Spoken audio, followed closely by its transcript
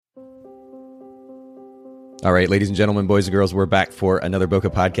All right, ladies and gentlemen, boys and girls, we're back for another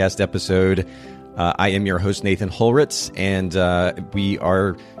Bokeh Podcast episode. I am your host, Nathan Holritz, and we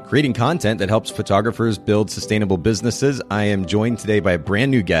are creating content that helps photographers build sustainable businesses. I am joined today by a brand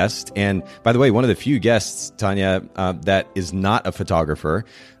new guest. And by the way, one of the few guests, Tanya, that is not a photographer.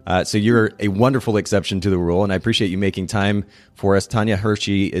 So you're a wonderful exception to the rule, and I appreciate you making time for us. Tanya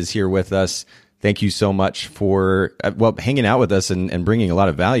Hershey is here with us. Thank you so much for hanging out with us and bringing a lot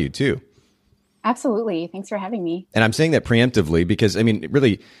of value, too. Absolutely. Thanks for having me. And I'm saying that preemptively because, I mean,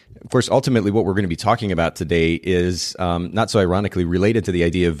 really, of course, ultimately what we're going to be talking about today is not so ironically related to the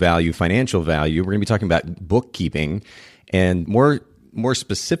idea of value, financial value. We're going to be talking about bookkeeping and more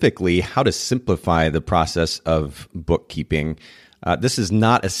specifically, how to simplify the process of bookkeeping. This is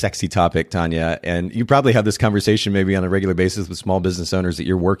not a sexy topic, Tanya, and you probably have this conversation maybe on a regular basis with small business owners that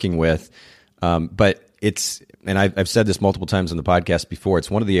you're working with. But it's, and I've said this multiple times on the podcast before, it's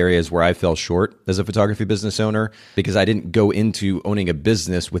one of the areas where I fell short as a photography business owner because I didn't go into owning a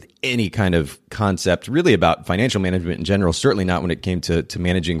business with any kind of concept really about financial management in general, certainly not when it came to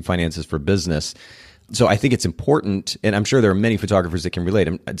managing finances for business. So I think it's important, and I'm sure there are many photographers that can relate.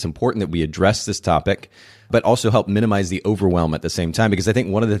 It's important that we address this topic, but also help minimize the overwhelm at the same time, because I think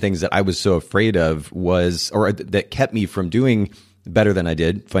one of the things that I was so afraid of was, or that kept me from doing better than I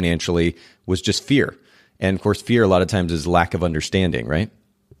did financially, was just fear. And of course, fear a lot of times is lack of understanding, right?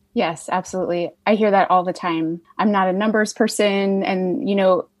 Yes, absolutely. I hear that all the time. I'm not a numbers person. And,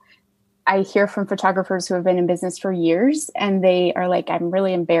 I hear from photographers who have been in business for years and they are like, I'm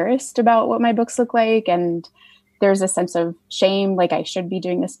really embarrassed about what my books look like. And there's a sense of shame, like I should be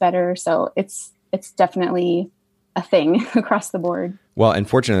doing this better. So it's definitely a thing across the board. Well,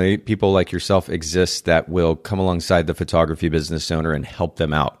 unfortunately, people like yourself exist that will come alongside the photography business owner and help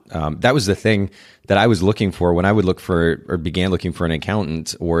them out. That was the thing that I was looking for when I would look for, or began looking for an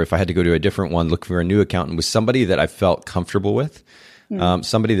accountant, or if I had to go to a different one, look for a new accountant, was somebody that I felt comfortable with,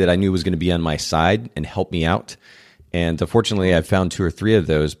 somebody that I knew was going to be on my side and help me out. And unfortunately, I've found 2 or 3 of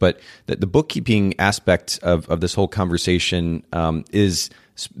those. But the bookkeeping aspect of this whole conversation is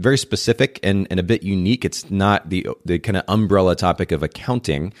very specific and a bit unique. It's not the kind of umbrella topic of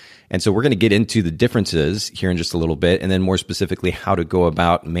accounting. And so we're going to get into the differences here in just a little bit, and then more specifically how to go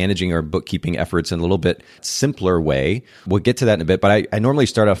about managing our bookkeeping efforts in a little bit simpler way. We'll get to that in a bit, but I normally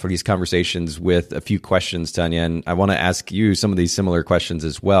start off with these conversations with a few questions, Tanya, and I want to ask you some of these similar questions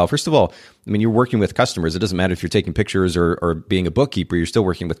as well. First of all, I mean, you're working with customers. It doesn't matter if you're taking pictures or being a bookkeeper, you're still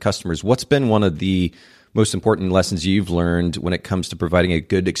working with customers. What's been one of the most important lessons you've learned when it comes to providing a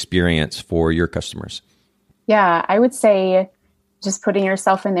good experience for your customers? Yeah, I would say just putting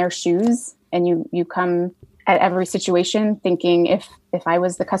yourself in their shoes, and you come at every situation thinking, if I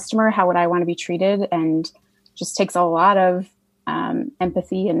was the customer, how would I want to be treated? And just takes a lot of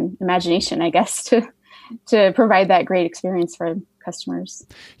empathy and imagination, I guess, to provide that great experience for customers.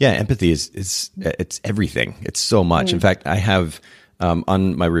 Yeah, empathy is it's everything. It's so much. In fact, I have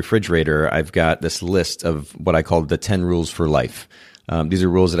on my refrigerator, I've got this list of what I call the 10 rules for life. These are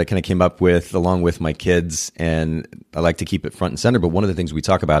rules that I kind of came up with along with my kids, and I like to keep it front and center. But one of the things we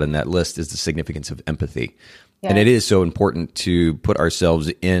talk about in that list is the significance of empathy. Yeah. And it is so important to put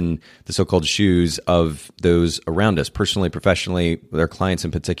ourselves in the so-called shoes of those around us, personally, professionally, with our clients in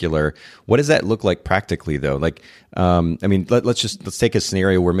particular. What does that look like practically, though? Like, I mean, let's take a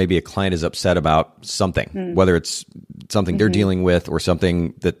scenario where maybe a client is upset about something, whether it's something they're dealing with or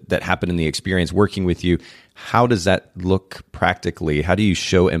something that happened in the experience working with you. How does that look practically? How do you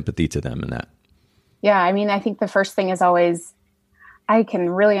show empathy to them in that? Yeah, I mean, I think the first thing is always, I can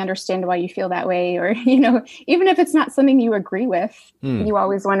really understand why you feel that way. Or, even if it's not something you agree with, you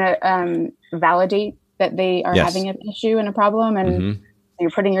always want to validate that they are having an issue and a problem, and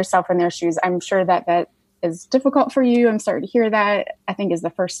you're putting yourself in their shoes. I'm sure that is difficult for you. I'm sorry to hear that. I think is the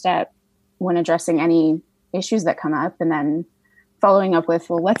first step when addressing any issues that come up, and then following up with,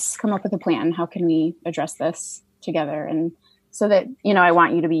 well, let's come up with a plan. How can we address this together? And so that, I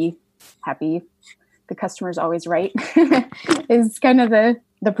want you to be happy. The customer's always right is kind of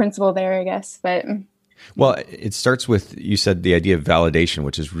the principle there, I guess. But well, it starts with, you said the idea of validation,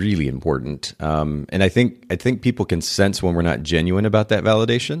 which is really important. And I think people can sense when we're not genuine about that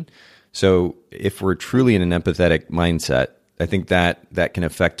validation. So if we're truly in an empathetic mindset, I think that can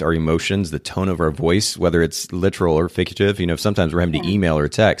affect our emotions, the tone of our voice, whether it's literal or figurative. Sometimes we're having to email or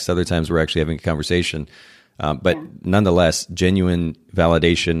text. Other times we're actually having a conversation. But nonetheless, genuine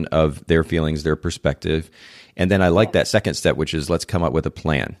validation of their feelings, their perspective. And then I like that second step, which is let's come up with a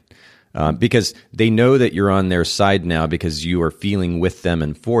plan. Because they know that you're on their side now because you are feeling with them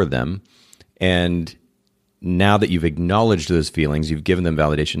and for them. And now that you've acknowledged those feelings, you've given them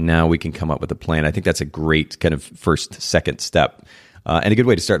validation, now we can come up with a plan. I think that's a great kind of second step. And a good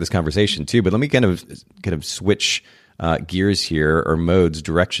way to start this conversation too. But let me kind of switch gears here, or modes,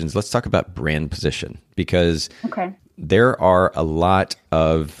 directions. Let's talk about brand position, because there are a lot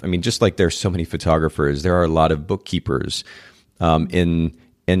of, just like there's so many photographers, there are a lot of bookkeepers in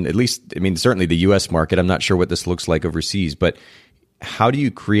at least, certainly the U.S. market. I'm not sure what this looks like overseas, but how do you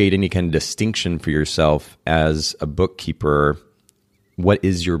create any kind of distinction for yourself as a bookkeeper? What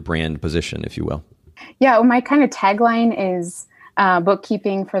is your brand position, if you will? Yeah, well, my kind of tagline is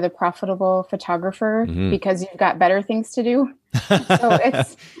bookkeeping for the profitable photographer, because you've got better things to do. So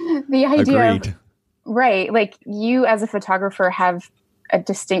it's the idea of, right, like you as a photographer have a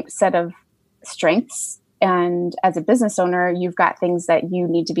distinct set of strengths. And as a business owner, you've got things that you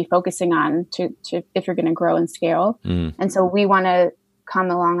need to be focusing on to if you're going to grow and scale. And so we want to come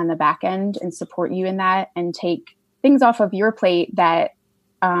along on the back end and support you in that, and take things off of your plate that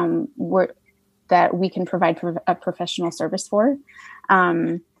that we can provide a professional service for.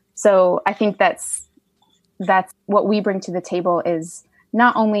 So I think that's what we bring to the table, is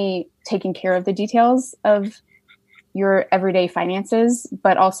not only taking care of the details of your everyday finances,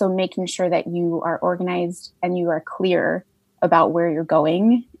 but also making sure that you are organized and you are clear about where you're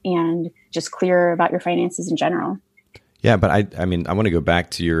going, and just clear about your finances in general. Yeah, but I want to go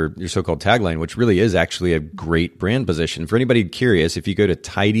back to your so-called tagline, which really is actually a great brand position. For anybody curious, if you go to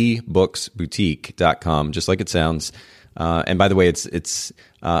tidybooksboutique.com, just like it sounds, and by the way, it's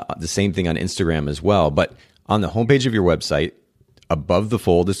the same thing on Instagram as well, but on the homepage of your website, above the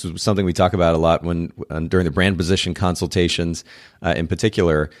fold, this is something we talk about a lot during the brand position consultations, in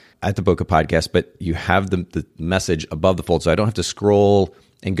particular at the Bokeh Podcast, but you have the message above the fold. So I don't have to scroll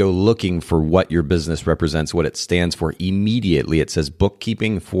and go looking for what your business represents, what it stands for. Immediately, it says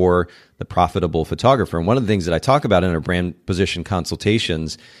bookkeeping for the profitable photographer. And one of the things that I talk about in our brand position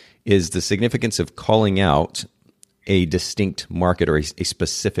consultations is the significance of calling out a distinct market, or a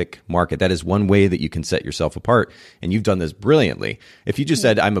specific market. That is one way that you can set yourself apart. And you've done this brilliantly. If you just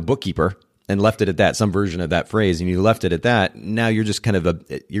said, I'm a bookkeeper, and left it at that, some version of that phrase, and you left it at that, now you're just kind of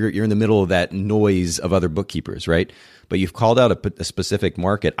you're in the middle of that noise of other bookkeepers, right? But you've called out a specific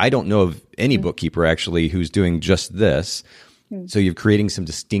market. I don't know of any bookkeeper actually who's doing just this. So you're creating some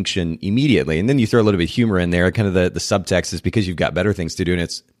distinction immediately. And then you throw a little bit of humor in there. Kind of the subtext is because you've got better things to do, and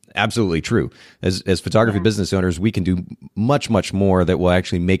it's absolutely true. As photography business owners, we can do much, much more that will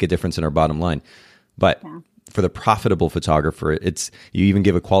actually make a difference in our bottom line. But for the profitable photographer, you even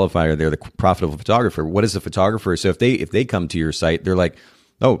give a qualifier there, the profitable photographer. What is a photographer? So if they come to your site, they're like,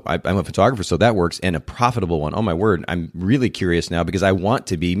 oh, I'm a photographer, so that works, and a profitable one. Oh my word, I'm really curious now, because I want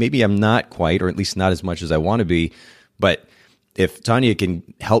to be. Maybe I'm not quite, or at least not as much as I want to be, but if Tanya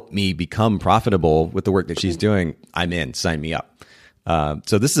can help me become profitable with the work that she's doing, I'm in. Sign me up.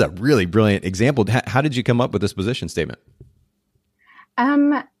 So this is a really brilliant example. How did you come up with this position statement?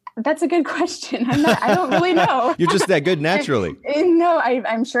 That's a good question. I don't really know. You're just that good naturally. No,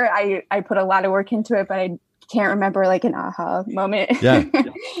 I'm sure I put a lot of work into it, but I can't remember like an aha moment. Yeah.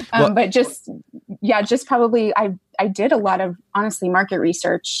 But just probably I did a lot of, honestly, market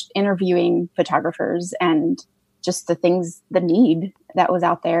research, interviewing photographers, and just the need that was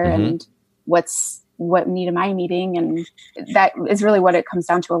out there, and what need am I meeting? And that is really what it comes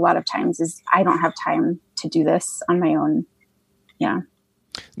down to a lot of times, is I don't have time to do this on my own. Yeah.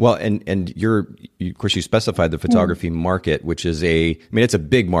 Well, and of course, you specified the photography market, which is it's a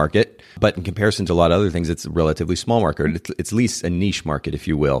big market, but in comparison to a lot of other things, it's a relatively small market. It's at least a niche market, if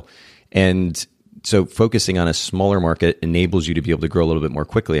you will. And so focusing on a smaller market enables you to be able to grow a little bit more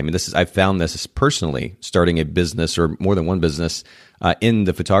quickly. I've found this personally, starting a business or more than one business in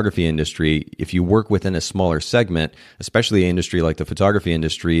the photography industry. If you work within a smaller segment, especially an industry like the photography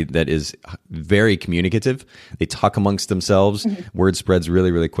industry that is very communicative, they talk amongst themselves, word spreads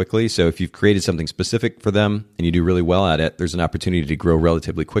really, really quickly. So if you've created something specific for them and you do really well at it, there's an opportunity to grow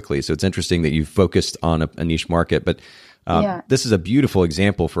relatively quickly. So it's interesting that you've focused on a niche market, but this is a beautiful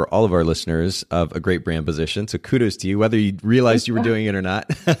example for all of our listeners of a great brand position. So kudos to you, whether you realized you were doing it or not.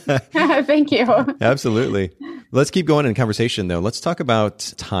 Thank you. Absolutely. Let's keep going in conversation, though. Let's talk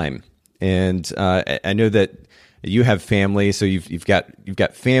about time. And I know that you have family, so you've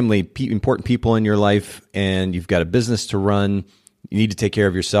got family, important people in your life, and you've got a business to run. You need to take care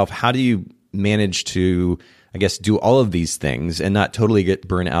of yourself. How do you manage to, I guess, do all of these things and not totally get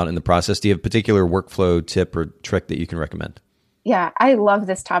burnt out in the process? Do you have a particular workflow tip or trick that you can recommend? Yeah, I love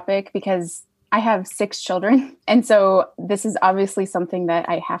this topic because I have 6 children. And so this is obviously something that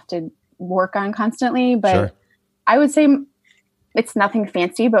I have to work on constantly. But I would say it's nothing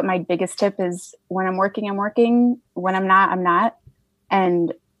fancy, but my biggest tip is when I'm working, I'm working. When I'm not, I'm not.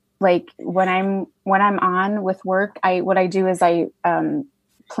 And like when I'm on with work, what I do is I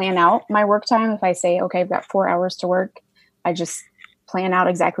plan out my work time. If I say, okay, I've got 4 hours to work, I just plan out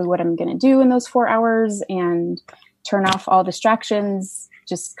exactly what I'm going to do in those 4 hours and turn off all distractions,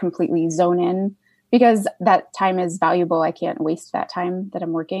 just completely zone in, because that time is valuable. I can't waste that time that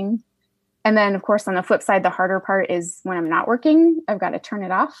I'm working. And then, of course, on the flip side, the harder part is when I'm not working, I've got to turn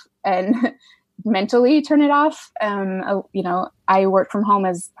it off and mentally turn it off. I work from home,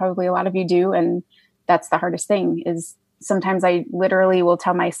 as probably a lot of you do. And that's the hardest thing is sometimes I literally will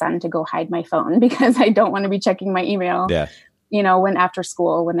tell my son to go hide my phone because I don't want to be checking my email, when after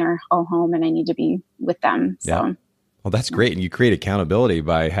school, when they're all home and I need to be with them. So. Yeah. Well, that's great. And you create accountability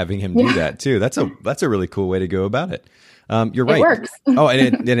by having him do that too. That's a really cool way to go about it. You're right. It works.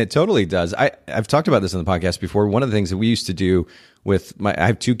 And it totally does. I've talked about this on the podcast before. One of the things that we used to do with I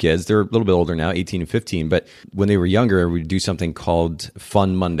have 2 kids. They're a little bit older now, 18 and 15. But when they were younger, we'd do something called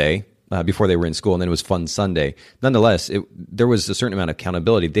Fun Monday before they were in school. And then it was Fun Sunday. Nonetheless, there was a certain amount of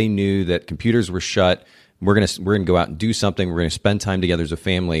accountability. They knew that computers were shut. We're going to go out and do something. We're going to spend time together as a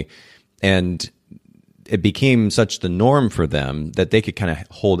family. And it became such the norm for them that they could kind of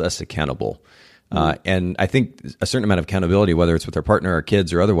hold us accountable. And I think a certain amount of accountability, whether it's with our partner, our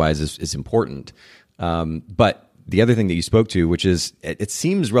kids, or otherwise, is important. But the other thing that you spoke to, which is it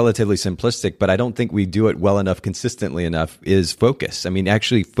seems relatively simplistic, but I don't think we do it well enough, consistently enough, is focus. I mean,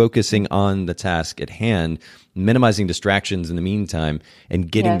 actually focusing on the task at hand, minimizing distractions in the meantime,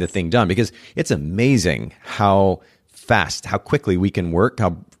 and getting the thing done. Because it's amazing how fast, how quickly we can work,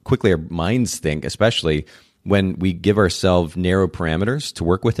 how quickly our minds think, especially when we give ourselves narrow parameters to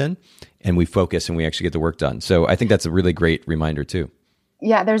work within and we focus and we actually get the work done. So I think that's a really great reminder too.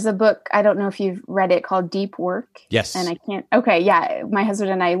 Yeah, there's a book, I don't know if you've read it, called Deep Work. Yes. And my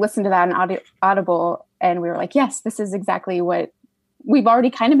husband and I listened to that on Audible and we were like, yes, this is exactly what we've already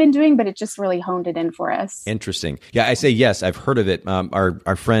kind of been doing, but it just really honed it in for us. Interesting. Yeah, I say yes. I've heard of it.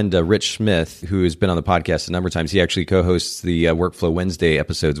 Our friend Rich Smith, who has been on the podcast a number of times, he actually co-hosts the Workflow Wednesday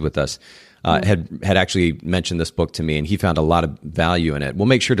episodes with us. Had actually mentioned this book to me, and he found a lot of value in it. We'll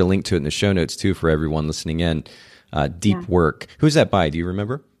make sure to link to it in the show notes too for everyone listening in. Deep Work. Who's that by? Do you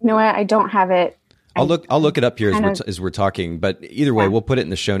remember? No, I don't have it. I'll look it up here as we're talking. But either way, we'll put it in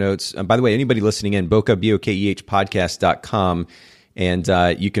the show notes. By the way, anybody listening in, Bokeh, BOKEH podcast.com, and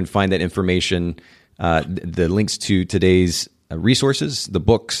you can find that information, the links to today's resources, the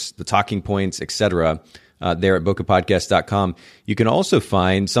books, the talking points, etc. There at bokehpodcast.com. You can also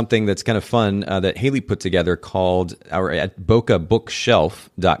find something that's kind of fun that Haley put together called at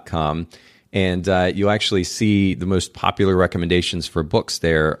bokehbookshelf.com. And you'll actually see the most popular recommendations for books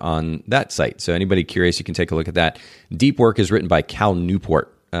there on that site. So anybody curious, you can take a look at that. Deep Work is written by Cal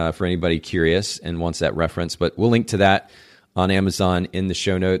Newport for anybody curious and wants that reference. But we'll link to that on Amazon in the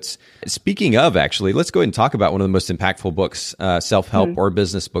show notes. Speaking of, actually, let's go ahead and talk about one of the most impactful books, self-help or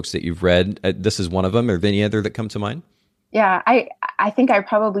business books that you've read. This is one of them. Are there any other that come to mind? Yeah, I think I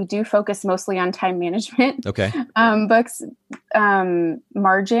probably do focus mostly on time management. Okay. Books,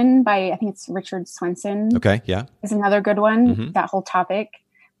 Margin by, I think it's Richard Swenson. Okay, yeah. Is another good one, that whole topic.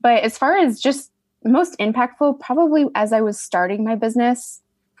 But as far as just most impactful, probably as I was starting my business,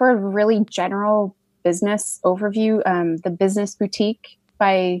 for a really general business overview, The Business Boutique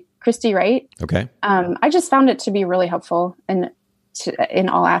by Christy Wright. Okay. I just found it to be really helpful in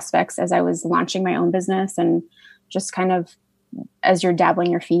all aspects as I was launching my own business and just kind of as you're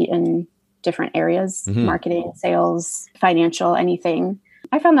dabbling your feet in different areas, marketing, sales, financial, anything.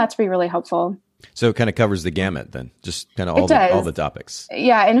 I found that to be really helpful. So it kind of covers the gamut then, just kind of all the topics.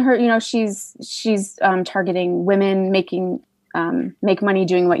 Yeah. And her, she's targeting women making, make money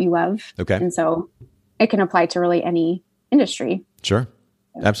doing what you love. Okay. And so it can apply to really any industry. Sure.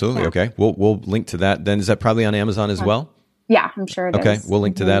 Absolutely. Yeah. Okay. We'll link to that then. Is that probably on Amazon as well? Yeah, I'm sure it is. Okay. We'll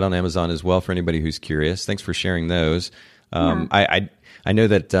link to that on Amazon as well for anybody who's curious. Thanks for sharing those. I know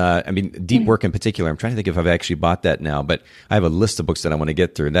that, Deep Work in particular, I'm trying to think if I've actually bought that now, but I have a list of books that I want to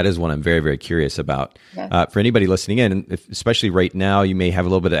get through. That is one I'm very, very curious about. Yes. For anybody listening in, and especially right now, you may have a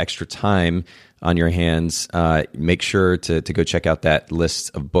little bit of extra time on your hands. Make sure to go check out that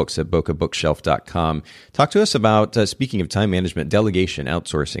list of books at bokehbookshelf.com. Talk to us about, speaking of time management, delegation,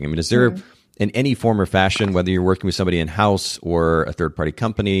 outsourcing. I mean, is there in any form or fashion, whether you're working with somebody in-house or a third-party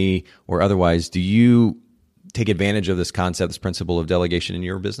company or otherwise, do you take advantage of this concept, this principle of delegation in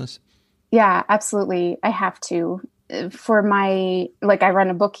your business? Yeah, absolutely. I have to. For I run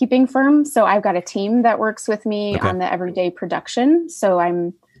a bookkeeping firm, so I've got a team that works with me on the everyday production. So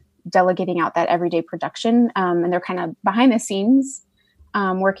I'm delegating out that everyday production. And they're kind of behind the scenes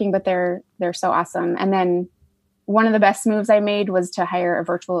working, but they're so awesome. And then one of the best moves I made was to hire a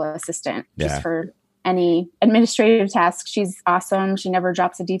virtual assistant just for any administrative tasks. She's awesome. She never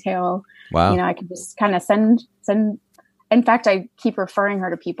drops a detail. Wow. I can just kind of send. In fact, I keep referring her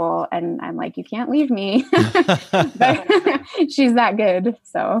to people and I'm like, you can't leave me, but she's that good.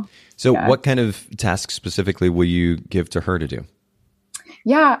 So what kind of tasks specifically will you give to her to do?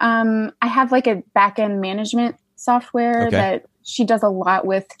 Yeah. I have like a back-end management software that she does a lot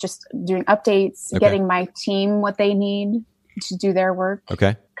with, just doing updates, getting my team what they need to do their work.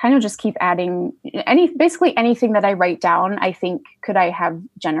 Okay. Kind of just keep adding basically anything that I write down. I think, could I have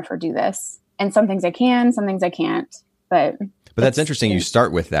Jennifer do this? And some things I can, some things I can't. But that's interesting. You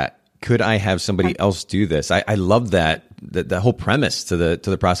start with that. Could I have somebody else do this? I love that whole premise to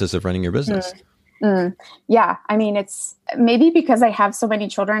the process of running your business. Yeah. I mean, it's maybe because I have so many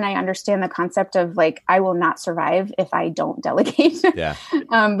children, I understand the concept of like, I will not survive if I don't delegate. Yeah.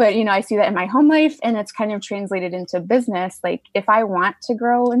 But I see that in my home life, and it's kind of translated into business. Like if I want to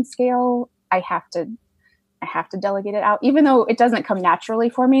grow and scale, I have to delegate it out, even though it doesn't come naturally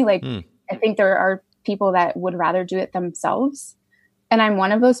for me. Like I think there are people that would rather do it themselves. And I'm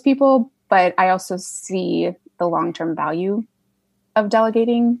one of those people, but I also see the long-term value of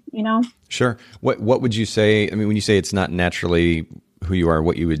delegating, Sure. What would you say? I mean, when you say it's not naturally who you are,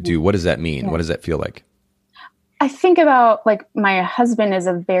 what you would do, what does that mean? Yeah. What does that feel like? I think about like my husband is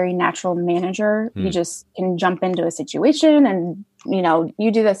a very natural manager. He just can jump into a situation and,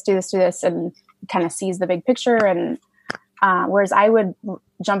 you do this, and kind of sees the big picture. And whereas I would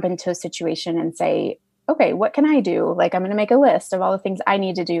jump into a situation and say, okay, what can I do? Like, I'm going to make a list of all the things I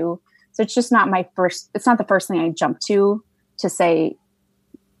need to do. So it's just not it's not the first thing I jump to say,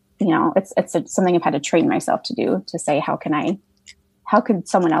 it's something I've had to train myself to do, to say, how could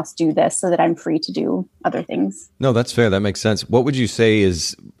someone else do this so that I'm free to do other things? No, that's fair. That makes sense. What would you say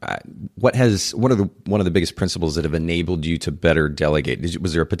is one of the biggest principles that have enabled you to better delegate?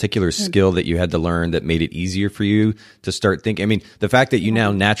 Was there a particular skill that you had to learn that made it easier for you to start thinking? I mean, the fact that you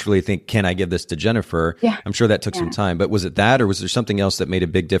now naturally think, can I give this to Jennifer? Yeah. I'm sure that took some time, but was it that, or was there something else that made a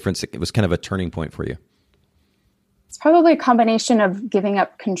big difference? It was kind of a turning point for you. It's probably a combination of giving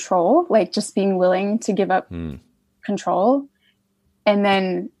up control, like just being willing to give up control. And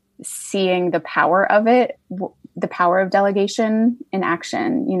then seeing the power of it, the power of delegation in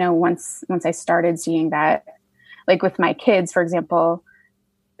action. Once I started seeing that, like with my kids, for example,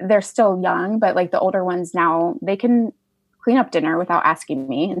 they're still young, but like the older ones now, they can clean up dinner without asking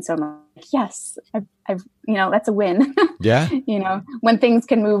me. And so I'm like, yes, I've that's a win. Yeah. When things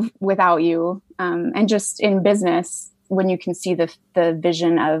can move without you. And just in business, when you can see the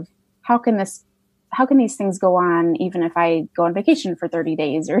vision of how can these things go on, even if I go on vacation for 30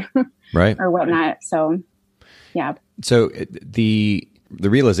 days or whatnot. So, yeah. So the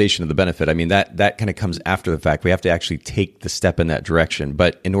realization of the benefit, I mean, that kind of comes after the fact. We have to actually take the step in that direction.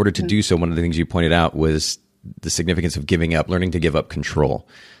 But in order to do so, one of the things you pointed out was the significance of learning to give up control.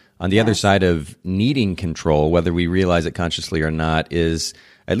 On the other side of needing control, whether we realize it consciously or not, is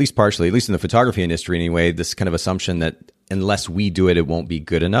at least partially, at least in the photography industry anyway, this kind of assumption that unless we do it, it won't be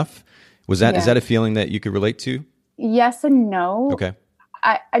good enough. Is that a feeling that you could relate to? Yes and no. Okay.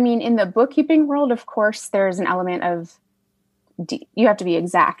 I mean, in the bookkeeping world, of course, there's an element of you have to be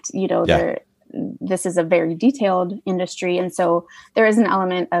exact. This is a very detailed industry, and so there is an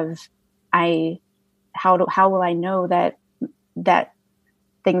element of how will I know that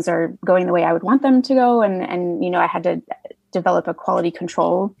things are going the way I would want them to go, and I had to develop a quality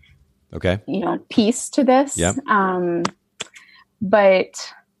control piece to this. Yeah.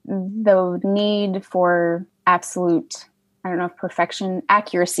 But the need for absolute, perfection,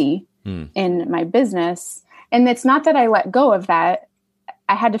 accuracy in my business. And it's not that I let go of that.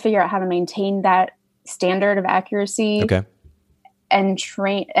 I had to figure out how to maintain that standard of accuracy and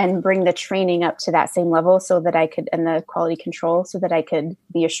train and bring the training up to that same level so that I could, and the quality control, so that I could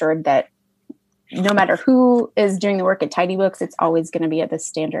be assured that no matter who is doing the work at Tidy Books, it's always going to be at this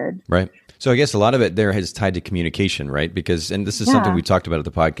standard. Right. So I guess a lot of it there is tied to communication, right? Because, and this is something we talked about at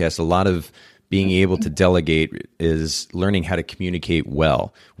the podcast, a lot of being able to delegate is learning how to communicate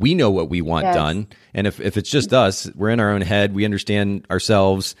well. We know what we want done. And if it's just us, we're in our own head, we understand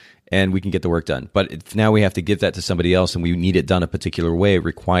ourselves, and we can get the work done. But if now we have to give that to somebody else and we need it done a particular way, it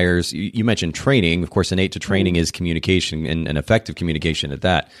requires, you mentioned training. Of course, innate to training is communication and effective communication at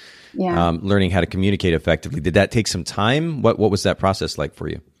that. Yeah. Learning how to communicate effectively. Did that take some time? What was that process like for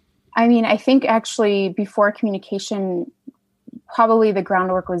you? I mean, I think actually before communication, probably the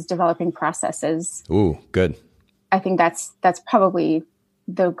groundwork was developing processes. Ooh, good. I think that's probably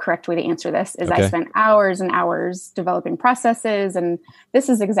the correct way to answer this is Okay. I spent hours and hours developing processes, and this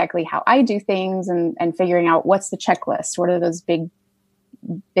is exactly how I do things, and figuring out what's the checklist. What are those big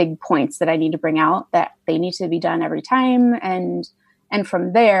points that I need to bring out that they need to be done every time. And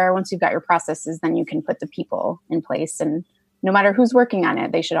from there, once you've got your processes, then you can put the people in place, and no matter who's working on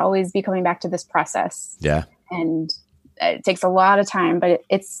it, they should always be coming back to this process. Yeah. And it takes a lot of time, but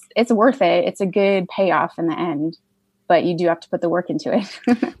it's worth it. It's a good payoff in the end, but you do have to put the work into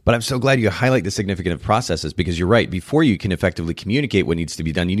it. But I'm so glad you highlight the significance of processes, because you're right. Before you can effectively communicate what needs to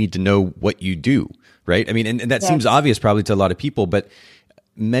be done, you need to know what you do, right? I mean, and that seems obvious probably to a lot of people, but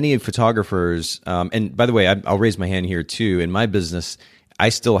many photographers, and by the way, I'll raise my hand here too. In my business, I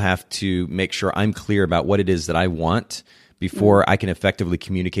still have to make sure I'm clear about what it is that I want before I can effectively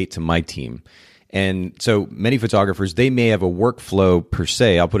communicate to my team. And so many photographers, they may have a workflow per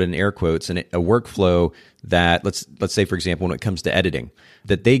se, I'll put it in air quotes, and a workflow that let's say, for example, when it comes to editing,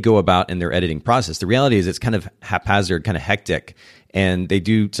 that they go about in their editing process. The reality is it's kind of haphazard, kind of hectic. And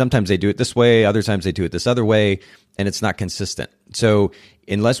sometimes they do it this way, other times they do it this other way, and it's not consistent. So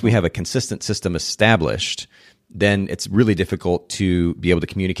unless we have a consistent system established, then it's really difficult to be able to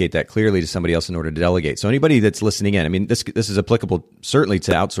communicate that clearly to somebody else in order to delegate. So anybody that's listening in, I mean, this is applicable certainly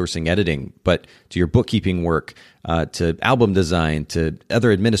to outsourcing editing, but to your bookkeeping work, to album design, to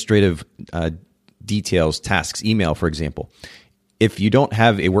other administrative details, tasks, email, for example. If you don't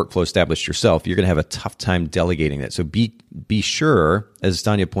have a workflow established yourself, you're going to have a tough time delegating that. So be sure, as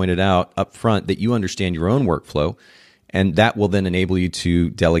Tanya pointed out up front, that you understand your own workflow, and that will then enable you to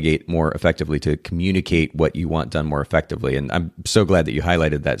delegate more effectively, to communicate what you want done more effectively. And I'm so glad that you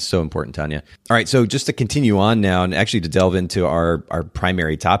highlighted that. It's so important, Tanya. All right, so just to continue on now, and actually to delve into our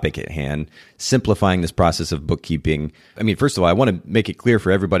primary topic at hand, simplifying this process of bookkeeping. I mean, first of all, I want to make it clear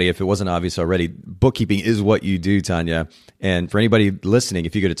for everybody, if it wasn't obvious already, bookkeeping is what you do, Tanya. And for anybody listening,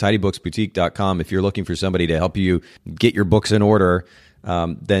 if you go to tidybooksboutique.com, if you're looking for somebody to help you get your books in order,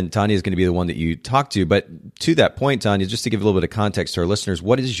 then Tanya is going to be the one that you talk to. But to that point, Tanya, just to give a little bit of context to our listeners,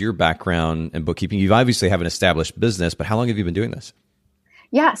 what is your background in bookkeeping? You obviously have an established business, but how long have you been doing this?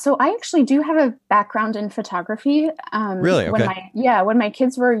 Yeah, so I actually do have a background in photography. Really? Okay. When my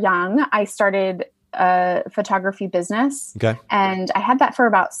kids were young, I started a photography business. Okay. And I had that for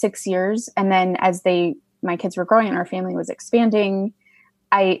about 6 years. And then as my kids were growing and our family was expanding,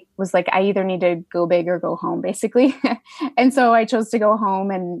 I was like, I either need to go big or go home, basically. And so I chose to go home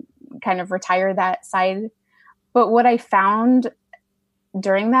and kind of retire that side. But what I found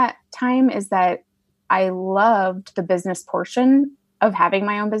during that time is that I loved the business portion of having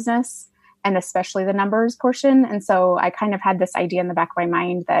my own business, and especially the numbers portion. And so I kind of had this idea in the back of my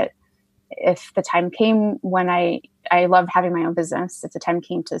mind that if the time came when I loved having my own business, if the time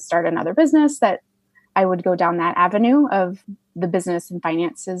came to start another business, that I would go down that avenue of the business and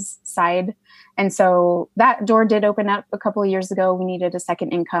finances side. And so that door did open up a couple of years ago. We needed a second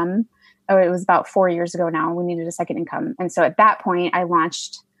income. Oh, it was about 4 years ago now. We needed a second income. And so at that point, I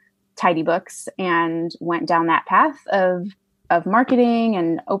launched Tidy Books and went down that path of marketing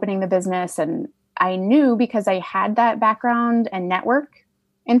and opening the business. And I knew, because I had that background and network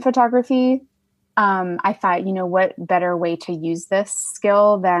in photography, I thought, what better way to use this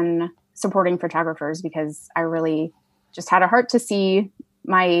skill than supporting photographers, because I really just had a heart to see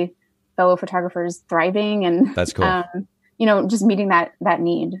my fellow photographers thriving, and that's cool. Just meeting that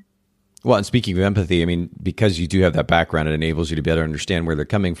need. Well, and speaking of empathy, I mean, because you do have that background, it enables you to better understand where they're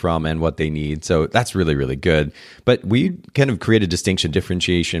coming from and what they need. So that's really, really good. But we kind of create a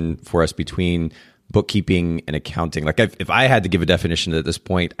differentiation for us between bookkeeping and accounting. Like if I had to give a definition at this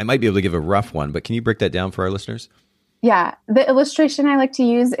point, I might be able to give a rough one, but can you break that down for our listeners? Yeah. The illustration I like to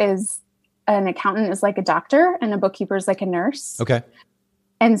use is an accountant is like a doctor and a bookkeeper is like a nurse. Okay.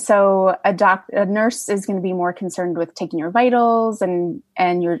 And so a nurse is going to be more concerned with taking your vitals and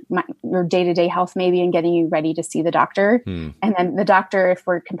your day-to-day health maybe, and getting you ready to see the doctor. And then the doctor, if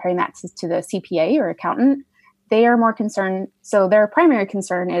we're comparing that to the CPA or accountant, they are more concerned. So their primary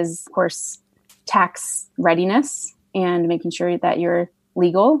concern is, of course, tax readiness and making sure that you're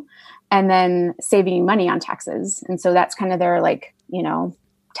legal, and then saving you money on taxes. And so that's kind of their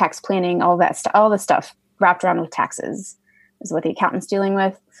tax planning, all the stuff wrapped around with taxes is what the accountant's dealing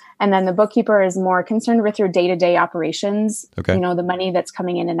with. And then the bookkeeper is more concerned with your day-to-day operations, okay. The money that's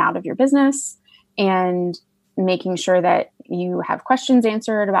coming in and out of your business, and making sure that you have questions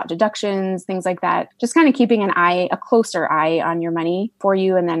answered about deductions, things like that. Just kind of keeping a closer eye on your money for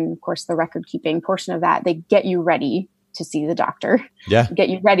you. And then, of course, the record keeping portion of that, they get you ready to see the doctor, yeah, get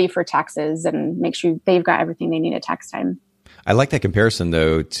you ready for taxes and make sure they've got everything they need at tax time. I like that comparison,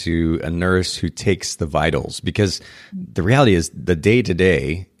 though, to a nurse who takes the vitals, because the reality is the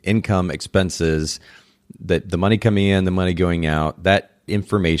day-to-day income, expenses, the money coming in, the money going out, that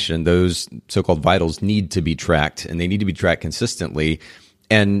information, those so-called vitals need to be tracked, and they need to be tracked consistently.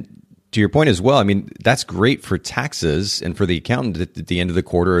 And to your point as well, I mean, that's great for taxes and for the accountant at the end of the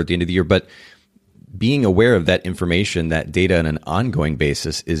quarter or at the end of the year, but being aware of that information, that data on an ongoing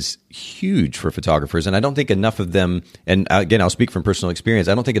basis is huge for photographers. And I don't think enough of them, and again, I'll speak from personal experience,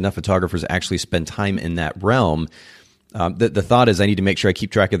 I don't think enough photographers actually spend time in that realm. The thought is I need to make sure I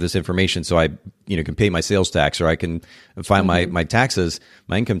keep track of this information so I can pay my sales tax, or I can file my taxes,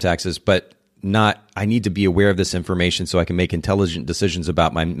 my income taxes, but not I need to be aware of this information so I can make intelligent decisions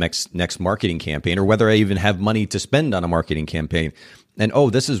about my next marketing campaign, or whether I even have money to spend on a marketing campaign. And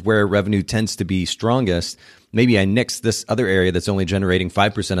this is where revenue tends to be strongest. Maybe I nix this other area that's only generating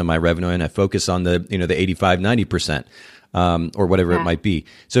 5% of my revenue, and I focus on the 85, 90%, or whatever it might be.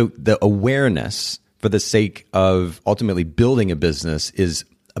 So the awareness for the sake of ultimately building a business is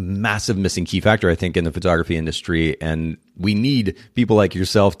a massive missing key factor, I think, in the photography industry. And we need people like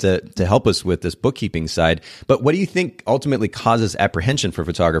yourself to help us with this bookkeeping side. But what do you think ultimately causes apprehension for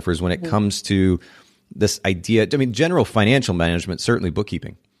photographers when it comes to this idea? I mean, general financial management, certainly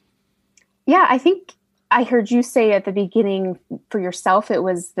bookkeeping. Yeah, I think I heard you say at the beginning for yourself, it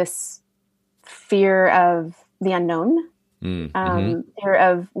was this fear of the unknown, fear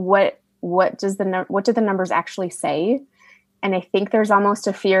of what do the numbers actually say? And I think there's almost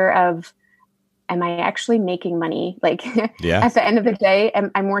a fear of, am I actually making money? Like at the end of the day,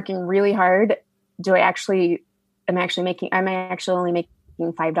 I'm working really hard. Am I actually only making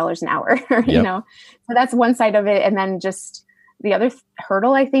 $5 an hour? So that's one side of it. And then just the other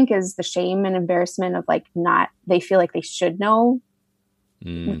hurdle, I think, is the shame and embarrassment of they feel like they should know.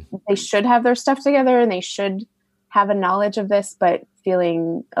 They should have their stuff together and they should have a knowledge of this, but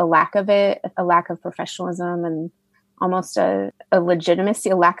feeling a lack of it, a lack of professionalism, and almost a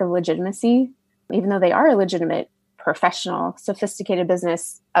lack of legitimacy, even though they are a legitimate, professional, sophisticated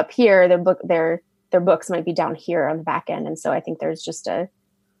business up here. Their books might be down here on the back end. And so I think there's just a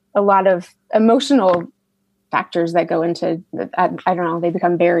lot of emotional factors that go into, I don't know, they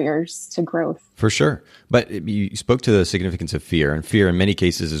become barriers to growth. For sure. But you spoke to the significance of fear, and fear in many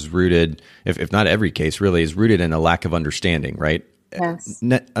cases is rooted, if not every case really, is rooted in a lack of understanding, right? Yes.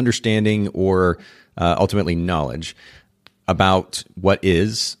 Understanding or ultimately knowledge about what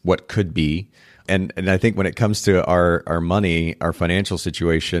is, what could be. And I think when it comes to our money, our financial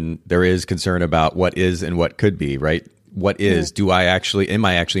situation, there is concern about what is and what could be, right? What is, am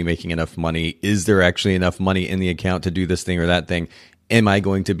I actually making enough money? Is there actually enough money in the account to do this thing or that thing? Am I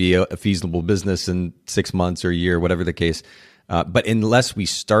going to be a feasible business in 6 months or a year, whatever the case? But unless we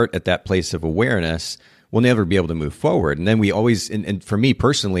start at that place of awareness, we'll never be able to move forward. And then we always, and for me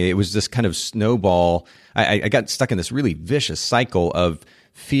personally, it was this kind of snowball. I got stuck in this really vicious cycle of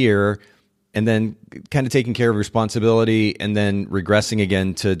fear, and then kind of taking care of responsibility, and then regressing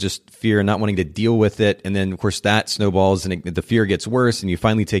again to just fear and not wanting to deal with it. And then, of course, that snowballs and the fear gets worse, and you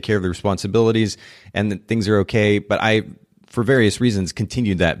finally take care of the responsibilities and things are okay. But I, for various reasons,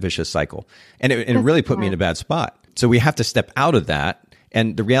 continued that vicious cycle. And it really put me in a bad spot. So we have to step out of that.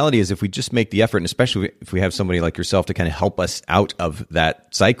 And the reality is, if we just make the effort, and especially if we have somebody like yourself to kind of help us out of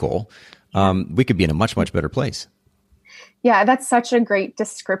that cycle, we could be in a much, much better place. Yeah, that's such a great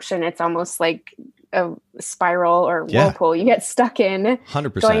description. It's almost like a spiral or whirlpool you get stuck in,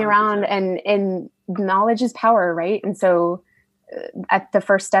 100%. Going around, and knowledge is power, right? And so at the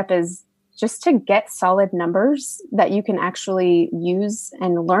first step is just to get solid numbers that you can actually use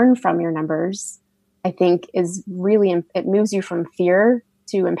and learn from your numbers. I think is really, it moves you from fear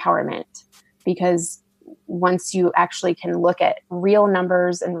to empowerment, because once you actually can look at real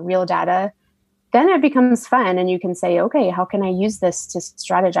numbers and real data, then it becomes fun, and you can say, okay, how can I use this to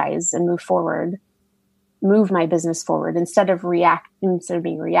strategize and move my business forward instead of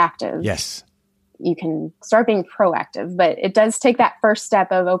being reactive. Yes. You can start being proactive, but it does take that first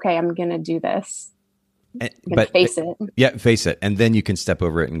step of, okay, I'm going to do this. But face it. Yeah, face it. And then you can step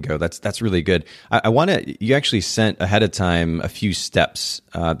over it and go, that's really good. I want to, you actually sent ahead of time a few steps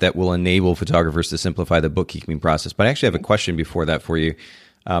that will enable photographers to simplify the bookkeeping process. But I actually have a question before that for you.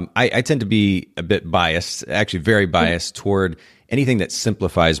 I tend to be a bit biased, actually very biased toward anything that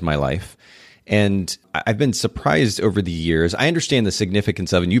simplifies my life. And I've been surprised over the years. I understand the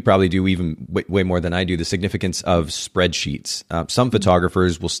significance of, and you probably do even way more than I do, the significance of spreadsheets. Some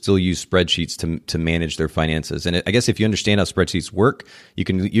photographers will still use spreadsheets to manage their finances. And I guess if you understand how spreadsheets work, you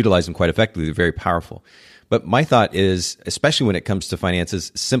can utilize them quite effectively. They're very powerful. But my thought is, especially when it comes to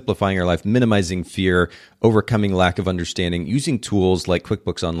finances, simplifying our life, minimizing fear, overcoming lack of understanding, using tools like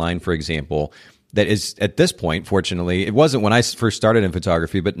QuickBooks Online, for example, that is at this point, fortunately, it wasn't when I first started in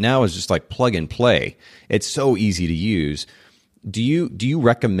photography, but now is just like plug and play. It's so easy to use. Do you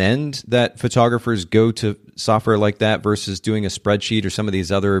recommend that photographers go to software like that versus doing a spreadsheet or some of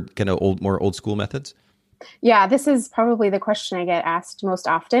these other kind of more old school methods? Yeah, this is probably the question I get asked most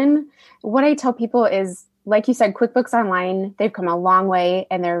often. What I tell people is, like you said, QuickBooks Online, they've come a long way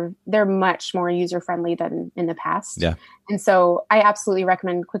and they're much more user-friendly than in the past. Yeah. And so I absolutely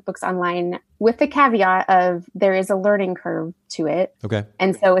recommend QuickBooks Online with the caveat of there is a learning curve to it. Okay.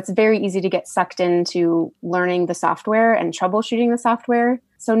 And so it's very easy to get sucked into learning the software and troubleshooting the software.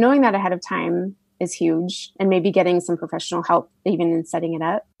 So knowing that ahead of time is huge, and maybe getting some professional help even in setting it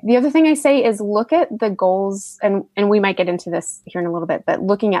up. The other thing I say is look at the goals, and we might get into this here in a little bit, but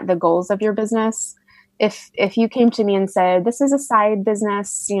looking at the goals of your business. If you came to me and said, this is a side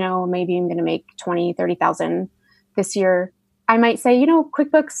business, maybe I'm going to make 20, 30,000 this year, I might say,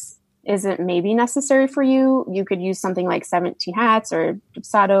 QuickBooks isn't maybe necessary for you. You could use something like 17 Hats or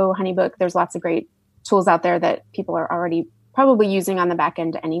Dubsado, Honeybook. There's lots of great tools out there that people are already probably using on the back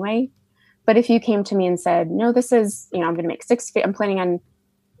end anyway. But if you came to me and said, no, this is, I'm going to make I'm planning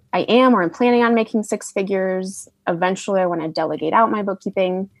on making six figures. Eventually I want to delegate out my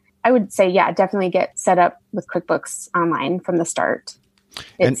bookkeeping. I would say, yeah, definitely get set up with QuickBooks Online from the start.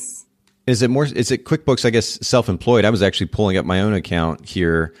 Is it QuickBooks, I guess, self-employed? I was actually pulling up my own account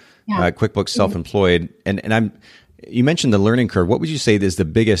here, QuickBooks self-employed. And you mentioned the learning curve. What would you say is the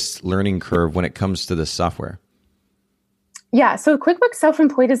biggest learning curve when it comes to this software? Yeah, so QuickBooks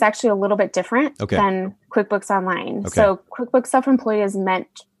Self-Employed is actually a little bit different than QuickBooks Online. Okay. So QuickBooks Self-Employed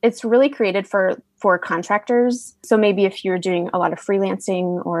it's really created for contractors. So maybe if you're doing a lot of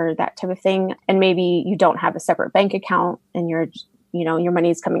freelancing or that type of thing, and maybe you don't have a separate bank account and your money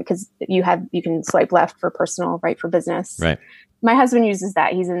is coming because you can swipe left for personal, right for business. Right. My husband uses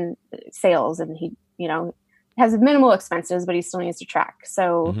that. He's in sales and he, has minimal expenses, but he still needs to track.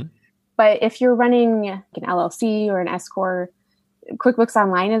 So, But if you're running an LLC or an S-Corp, QuickBooks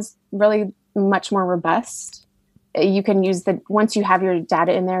Online is really much more robust. You can use once you have your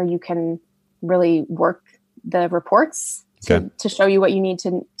data in there, you can really work the reports to show you what you need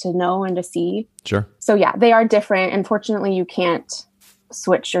to know and to see. Sure. So yeah, they are different. Unfortunately, you can't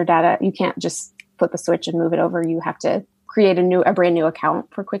switch your data. You can't just flip a switch and move it over. You have to create a brand new account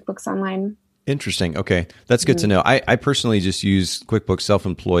for QuickBooks Online. Interesting. Okay. That's good to know. I personally just use QuickBooks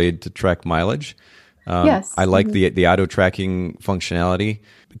Self-Employed to track mileage. Yes. I like the auto tracking functionality.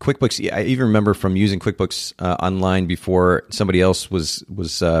 QuickBooks, I even remember from using QuickBooks Online before somebody else was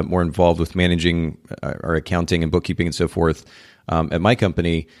more involved with managing our accounting and bookkeeping and so forth at my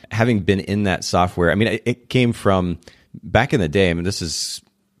company, having been in that software. I mean, it came from back in the day. I mean, this is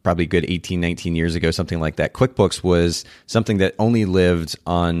probably a good 18, 19 years ago, something like that. QuickBooks was something that only lived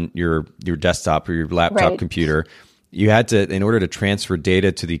on your desktop or your laptop computer. You had to, in order to transfer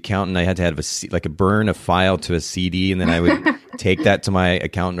data to the accountant, I had to have burn a file to a CD, and then I would take that to my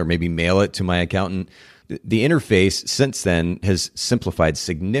accountant or maybe mail it to my accountant. The interface since then has simplified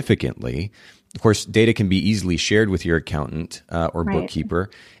significantly. Of course, data can be easily shared with your accountant or bookkeeper.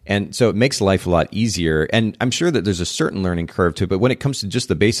 And so it makes life a lot easier. And I'm sure that there's a certain learning curve to it. But when it comes to just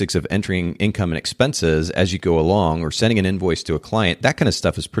the basics of entering income and expenses as you go along or sending an invoice to a client, that kind of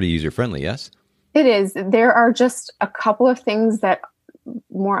stuff is pretty user-friendly, yes? It is. There are just a couple of things that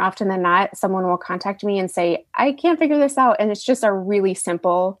more often than not, someone will contact me and say, I can't figure this out. And it's just a really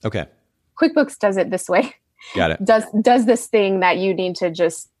simple. Okay. QuickBooks does it this way. Got it. Does this thing that you need to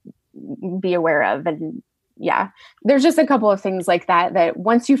just be aware of. And yeah, there's just a couple of things like that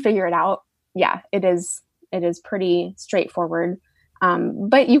once you figure it out, it is pretty straightforward.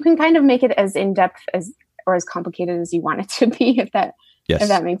 But you can kind of make it as in-depth or as complicated as you want it to be, if that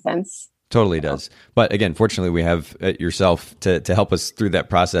makes sense. Totally does. But again, fortunately, we have yourself to help us through that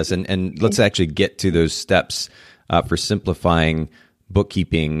process. And let's actually get to those steps for simplifying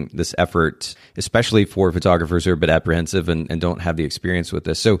bookkeeping, this effort, especially for photographers who are a bit apprehensive and don't have the experience with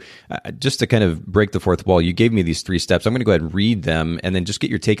this. So just to kind of break the fourth wall, you gave me these 3 steps. I'm going to go ahead and read them and then just get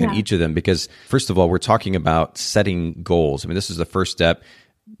your take on each of them, because first of all, we're talking about setting goals. I mean, this is the first step.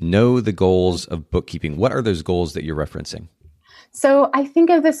 Know the goals of bookkeeping. What are those goals that you're referencing? So I think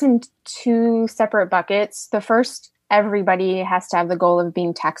of this in 2 separate buckets. The first everybody has to have the goal of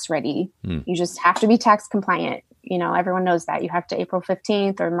being tax ready. You just have to be tax compliant. Everyone knows that. You have to April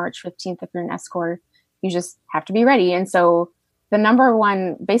 15th or March 15th if you're an S Corp. You just have to be ready. And so the number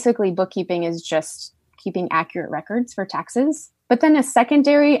one, basically bookkeeping is just keeping accurate records for taxes. But then a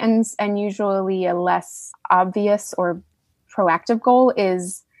secondary and usually a less obvious or proactive goal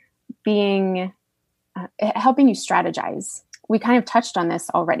is helping you strategize. We kind of touched on this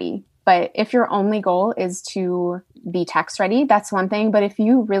already, but if your only goal is to be tax ready, that's one thing. But if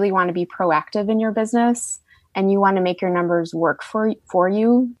you really want to be proactive in your business and you want to make your numbers work for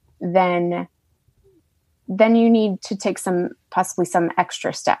you, then you need to take possibly some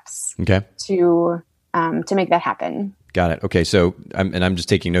extra steps to make that happen. Got it. Okay. So I'm just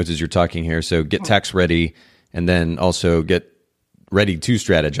taking notes as you're talking here. So get tax ready, and then also get ready to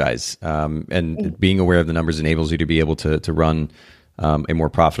strategize. And being aware of the numbers enables you to be able to run a more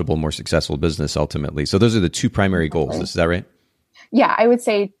profitable, more successful business ultimately. So those are the two primary goals. Is that right? Yeah, I would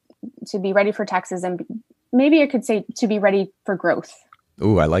say to be ready for taxes, and maybe I could say to be ready for growth.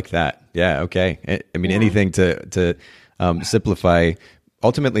 Ooh, I like that. Yeah. Okay. I mean, anything to simplify.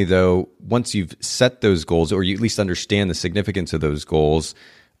 Ultimately, though, once you've set those goals, or you at least understand the significance of those goals,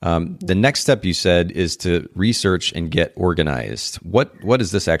 the next step you said is to research and get organized. What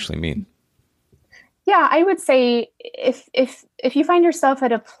does this actually mean? Yeah, I would say if you find yourself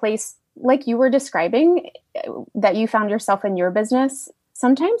at a place like you were describing, that you found yourself in your business,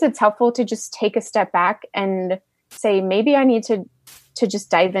 sometimes it's helpful to just take a step back and say, maybe I need to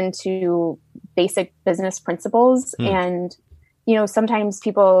just dive into basic business principles. And sometimes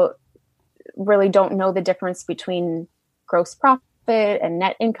people really don't know the difference between gross profit and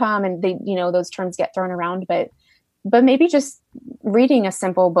net income, and they, those terms get thrown around, but maybe just reading a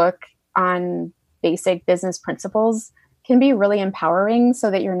simple book on basic business principles can be really empowering, so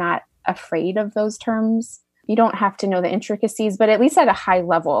that you're not afraid of those terms. You don't have to know the intricacies, but at least at a high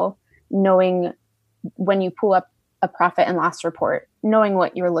level, knowing when you pull up a profit and loss report, knowing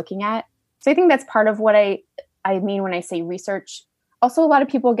what you're looking at. So I think that's part of what I mean when I say research. Also, a lot of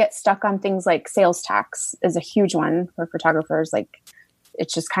people get stuck on things like sales tax is a huge one for photographers. Like,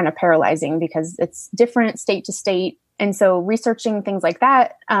 it's just kind of paralyzing because it's different state to state. And so researching things like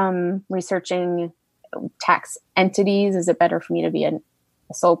that, researching tax entities, is it better for me to be a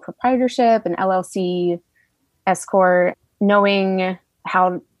sole proprietorship, an LLC, S Corp, knowing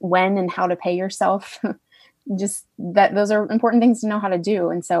when and how to pay yourself, just that those are important things to know how to do.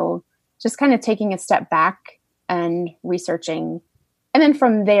 And so just kind of taking a step back and researching, and then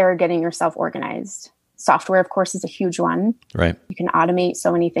from there, getting yourself organized. Software, of course, is a huge one. Right. You can automate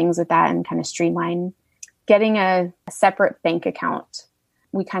so many things with that and kind of streamline. Getting a separate bank account.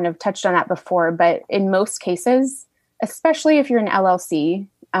 We kind of touched on that before, but in most cases, especially if you're an LLC,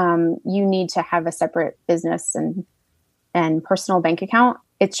 you need to have a separate business and personal bank account.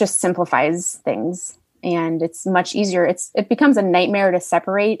 It just simplifies things, and it's much easier. It becomes a nightmare to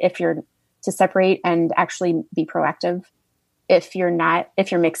separate and actually be proactive if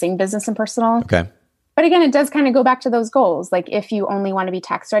you're mixing business and personal. Okay. But again, it does kind of go back to those goals. Like, if you only want to be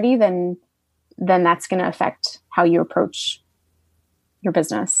tax ready, then that's going to affect how you approach your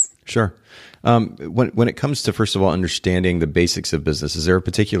business. Sure. When it comes to, first of all, understanding the basics of business, is there a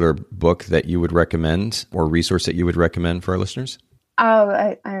particular book that you would recommend or resource that you would recommend for our listeners?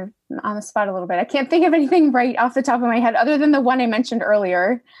 I'm on the spot a little bit. I can't think of anything right off the top of my head other than the one I mentioned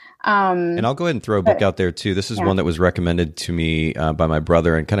earlier. And I'll go ahead and throw a book out there too. This is one that was recommended to me by my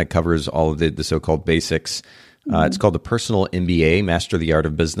brother, and kind of covers all of the so-called basics. It's called The Personal MBA, Master the Art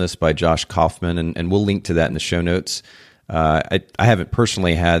of Business by Josh Kaufman. And we'll link to that in the show notes. I haven't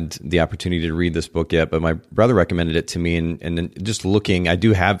personally had the opportunity to read this book yet, but my brother recommended it to me, and just looking, I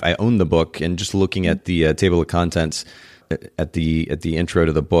own the book, and just looking at the table of contents at the intro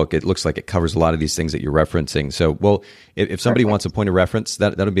to the book, it looks like it covers a lot of these things that you're referencing. So, well, if somebody wants a point of reference,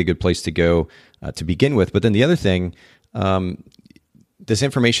 that'll be a good place to go to begin with. But then the other thing, this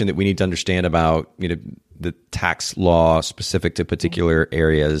information that we need to understand about, the tax law specific to particular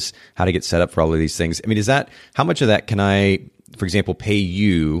areas, how to get set up for all of these things. I mean, how much of that can I, for example, pay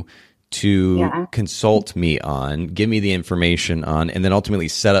you to consult me on, give me the information on, and then ultimately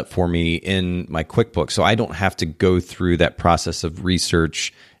set up for me in my QuickBooks, so I don't have to go through that process of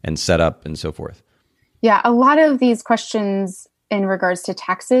research and setup and so forth? Yeah, a lot of these questions in regards to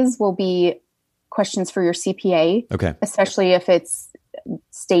taxes will be questions for your CPA, especially if it's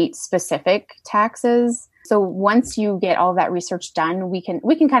state-specific taxes. So once you get all that research done, we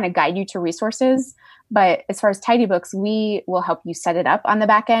can kind of guide you to resources. But as far as Tidybooks, we will help you set it up on the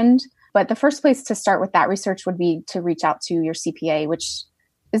back end. But the first place to start with that research would be to reach out to your CPA, which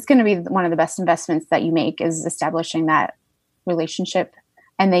is going to be one of the best investments that you make, is establishing that relationship,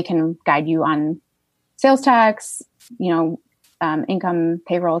 and they can guide you on sales tax, income,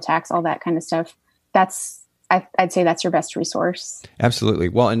 payroll tax, all that kind of stuff. I'd say that's your best resource. Absolutely.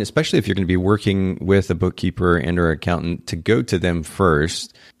 Well, and especially if you're going to be working with a bookkeeper and or accountant, to go to them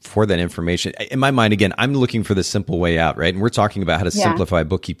first for that information. In my mind, again, I'm looking for the simple way out, right? And we're talking about how to simplify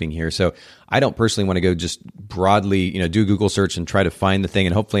bookkeeping here. So I don't personally want to go just broadly, do a Google search and try to find the thing.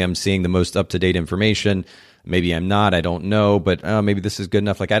 And hopefully I'm seeing the most up-to-date information. Maybe I'm not, I don't know, but maybe this is good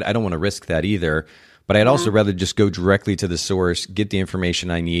enough. Like I don't want to risk that either. But I'd also rather just go directly to the source, get the information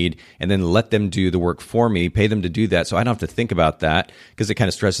I need, and then let them do the work for me, pay them to do that. So I don't have to think about that, because it kind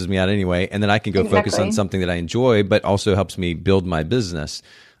of stresses me out anyway. And then I can go focus on something that I enjoy, but also helps me build my business.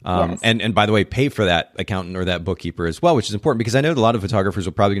 And by the way, pay for that accountant or that bookkeeper as well, which is important, because I know a lot of photographers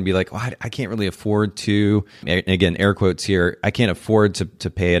are probably going to be like, I can't really afford to, and again, air quotes here, I can't afford to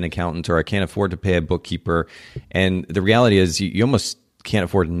pay an accountant, or I can't afford to pay a bookkeeper. And the reality is you almost can't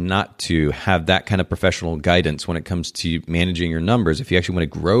afford not to have that kind of professional guidance when it comes to managing your numbers if you actually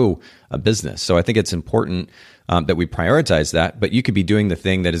want to grow a business. So I think it's important that we prioritize that, but you could be doing the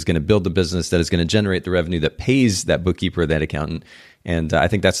thing that is going to build the business, that is going to generate the revenue that pays that bookkeeper, that accountant. And I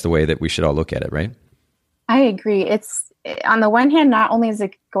think that's the way that we should all look at it, right? I agree. It's, on the one hand, not only is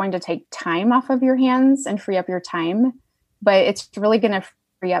it going to take time off of your hands and free up your time, but it's really going to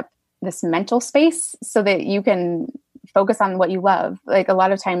free up this mental space so that you can focus on what you love. Like, a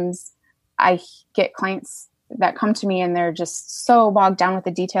lot of times I get clients that come to me and they're just so bogged down with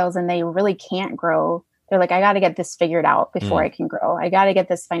the details and they really can't grow. They're like, I got to get this figured out before I can grow. I got to get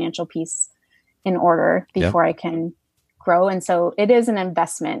this financial piece in order before I can grow. And so it is an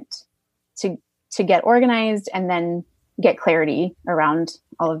investment to get organized and then get clarity around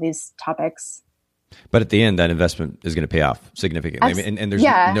all of these topics. But at the end, that investment is going to pay off significantly. And there's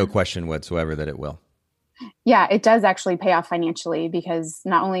no question whatsoever that it will. Yeah, it does actually pay off financially, because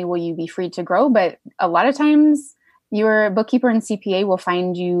not only will you be free to grow, but a lot of times your bookkeeper and CPA will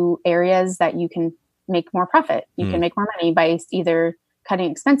find you areas that you can make more profit. You can make more money by either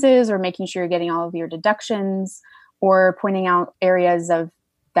cutting expenses or making sure you're getting all of your deductions, or pointing out areas of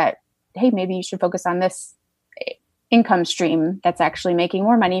that, hey, maybe you should focus on this income stream that's actually making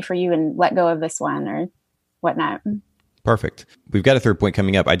more money for you and let go of this one or whatnot. Perfect. We've got a third point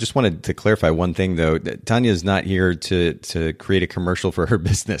coming up. I just wanted to clarify one thing, though. Tanya is not here to create a commercial for her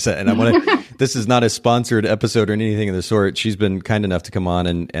business. And I want to, this is not a sponsored episode or anything of the sort. She's been kind enough to come on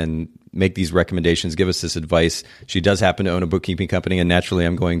and make these recommendations, give us this advice. She does happen to own a bookkeeping company. And naturally,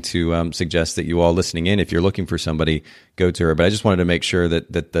 I'm going to suggest that you all listening in, if you're looking for somebody, go to her. But I just wanted to make sure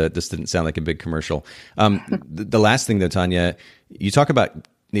that this didn't sound like a big commercial. The last thing, though, Tanya, you talk about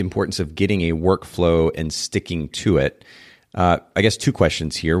the importance of getting a workflow and sticking to it. I guess two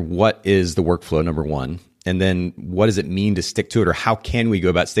questions here. What is the workflow, number one? And then what does it mean to stick to it, or how can we go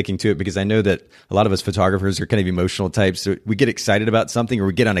about sticking to it? Because I know that a lot of us photographers are kind of emotional types. So we get excited about something, or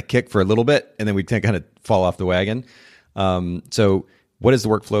we get on a kick for a little bit, and then we kind of fall off the wagon. So what is the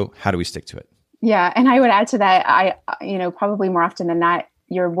workflow? How do we stick to it? Yeah. And I would add to that, probably more often than not,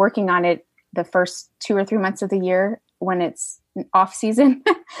 you're working on it the first 2 or 3 months of the year when it's off season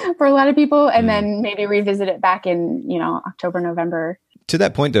for a lot of people, and then maybe revisit it back in, October, November. To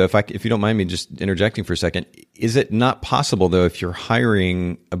that point, though, if you don't mind me just interjecting for a second, is it not possible, though, if you're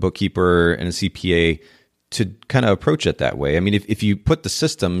hiring a bookkeeper and a CPA, to kind of approach it that way? I mean, if you put the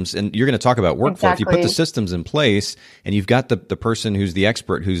systems, and you're going to talk about workflow, If you put the systems in place and you've got the person who's the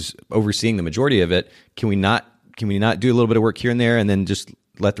expert, who's overseeing the majority of it, can we not do a little bit of work here and there, and then just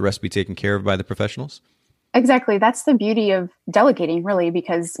let the rest be taken care of by the professionals? Exactly. That's the beauty of delegating, really,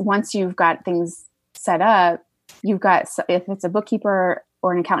 because once you've got things set up, if it's a bookkeeper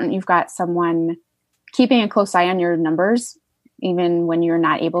or an accountant, you've got someone keeping a close eye on your numbers, even when you're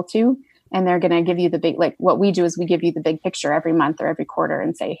not able to. And they're going to give you the big, like what we do is we give you the big picture every month or every quarter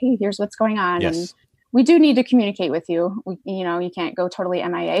and say, hey, here's what's going on. Yes. And we do need to communicate with you. You can't go totally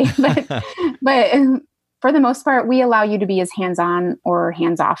MIA, but for the most part, we allow you to be as hands-on or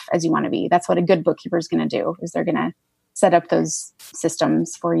hands-off as you want to be. That's what a good bookkeeper is going to do, is they're going to set up those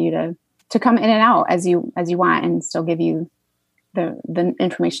systems for you to come in and out as you want, and still give you the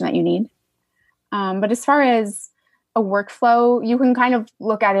information that you need. But as far as a workflow, you can kind of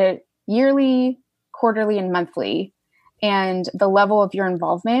look at it yearly, quarterly, and monthly. And the level of your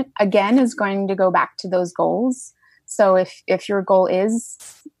involvement, again, is going to go back to those goals. So if your goal is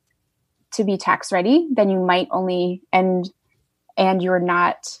to be tax ready, then you might only, and you're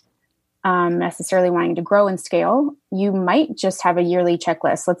not necessarily wanting to grow and scale, you might just have a yearly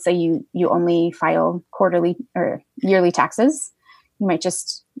checklist. Let's say you only file quarterly or yearly taxes. You might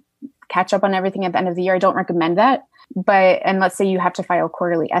just catch up on everything at the end of the year. I don't recommend that. And let's say you have to file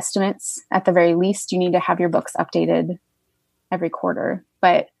quarterly estimates. At the very least, you need to have your books updated every quarter.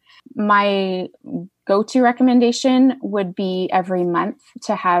 But my go-to recommendation would be every month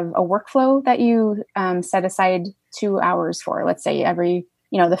to have a workflow that you set aside 2 hours for. Let's say the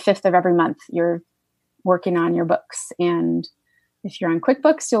 5th of every month, you're working on your books. And if you're on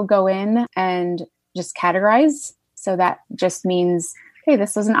QuickBooks, you'll go in and just categorize. So that just means, hey,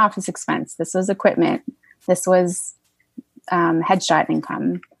 this was an office expense. This was equipment. This was headshot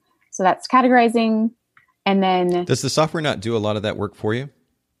income. So that's categorizing. And then does the software not do a lot of that work for you?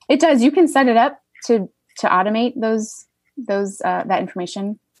 It does. You can set it up to automate those that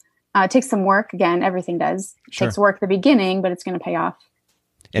information. It takes some work. Again, everything does. It takes work at the beginning, but it's going to pay off.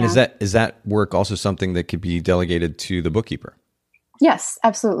 And is that work also something that could be delegated to the bookkeeper? Yes,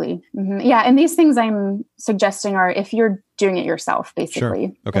 absolutely. Mm-hmm. Yeah, and these things I'm suggesting are if you're doing it yourself,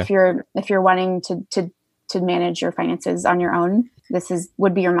 basically. Okay. If you're wanting to manage your finances on your own,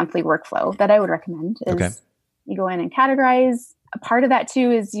 would be your monthly workflow that I would recommend. You go in and categorize. A part of that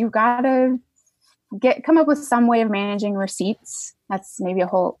too is you've got to come up with some way of managing receipts. That's maybe a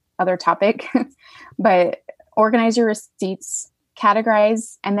whole other topic, but organize your receipts,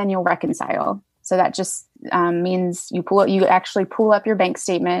 categorize, and then you'll reconcile. So that just means you actually pull up your bank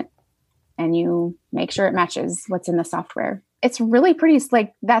statement and you make sure it matches what's in the software. It's really pretty,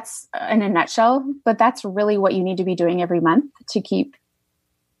 that's in a nutshell, but that's really what you need to be doing every month to keep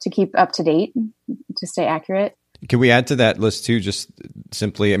up to date, to stay accurate. Can we add to that list too? Just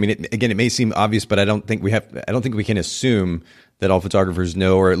simply, it may seem obvious, but I don't think we can assume that all photographers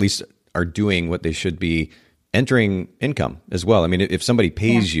know, or at least are doing what they should be, entering income as well. If somebody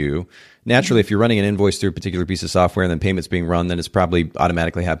pays you, naturally, if you're running an invoice through a particular piece of software and then payments being run, then it's probably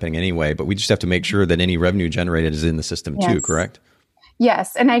automatically happening anyway. But we just have to make sure that any revenue generated is in the system too, correct?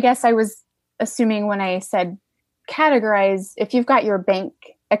 Yes. And I guess I was assuming when I said categorize, if you've got your bank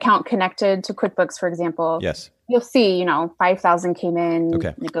account connected to QuickBooks, for example, yes, you'll see, 5,000 came in,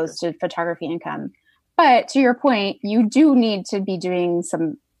 it goes to photography income. But to your point, you do need to be doing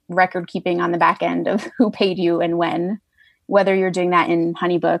some record keeping on the back end of who paid you and when, whether you're doing that in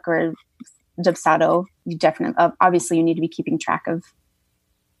Honeybook or Dubsado. Obviously you need to be keeping track of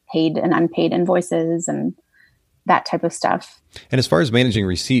paid and unpaid invoices and that type of stuff. And as far as managing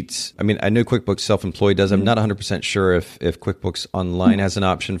receipts, I know QuickBooks Self-Employed does. I'm not 100% sure if QuickBooks Online has an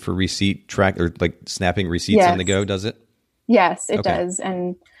option for receipt track or like snapping receipts on the go, does it? Yes, it does.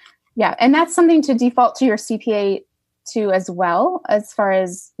 And and that's something to default to your CPA to as well, as far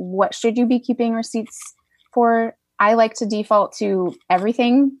as what should you be keeping receipts for. I like to default to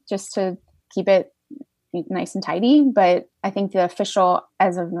everything just to keep it nice and tidy. But I think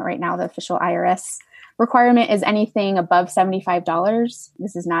as of right now, the official IRS requirement is anything above $75.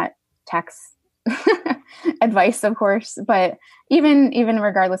 This is not tax advice, of course, but even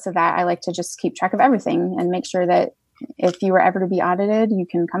regardless of that, I like to just keep track of everything and make sure that if you were ever to be audited, you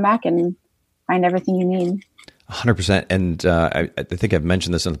can come back and find everything you need. 100%. And I think I've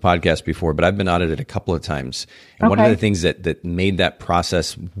mentioned this on the podcast before, but I've been audited a couple of times. And one of the things that made that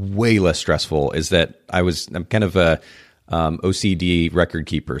process way less stressful is that I'm kind of a OCD record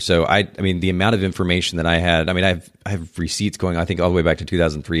keeper. So the amount of information that I had, I have receipts going, I think all the way back to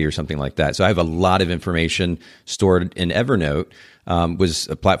 2003 or something like that. So I have a lot of information stored in Evernote. Was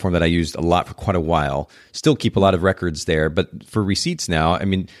a platform that I used a lot for quite a while. Still keep a lot of records there, but for receipts now,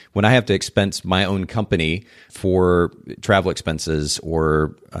 when I have to expense my own company for travel expenses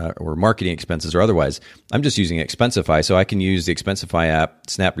or marketing expenses or otherwise, I'm just using Expensify. So I can use the Expensify app,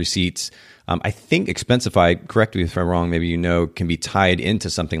 snap receipts. I think Expensify, correct me if I'm wrong, maybe can be tied into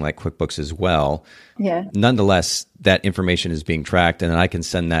something like QuickBooks as well. Yeah. Nonetheless, that information is being tracked, and then I can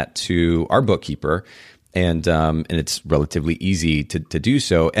send that to our bookkeeper. And it's relatively easy to do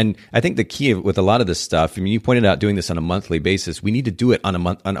so. And I think the key with a lot of this stuff, you pointed out doing this on a monthly basis. We need to do it on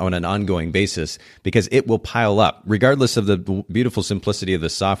an ongoing basis because it will pile up, regardless of the beautiful simplicity of the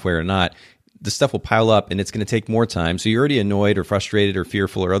software or not. The stuff will pile up and it's going to take more time. So you're already annoyed or frustrated or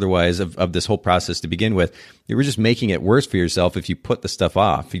fearful or otherwise of this whole process to begin with. You were just making it worse for yourself if you put the stuff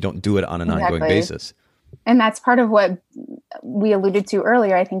off. If you don't do it on an ongoing basis. And that's part of what we alluded to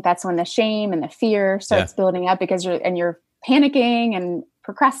earlier. I think that's when the shame and the fear starts building up because you're panicking and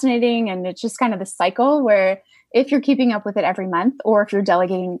procrastinating. And it's just kind of the cycle where if you're keeping up with it every month or if you're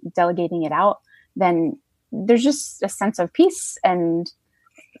delegating it out, then there's just a sense of peace and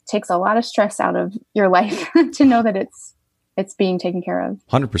it takes a lot of stress out of your life to know that it's it's being taken care of.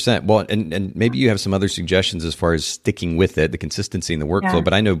 100%. Well, and maybe you have some other suggestions as far as sticking with it, the consistency in the workflow. Yeah.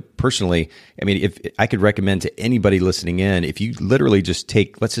 But I know personally, I mean, if I could recommend to anybody listening in, if you literally just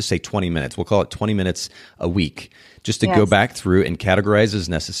take, let's just say 20 minutes, we'll call it 20 minutes a week, just to go back through and categorize as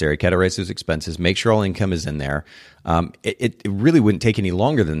necessary, categorize those expenses, make sure all income is in there. It really wouldn't take any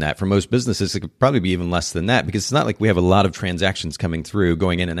longer than that. For most businesses, it could probably be even less than that, because it's not like we have a lot of transactions coming through,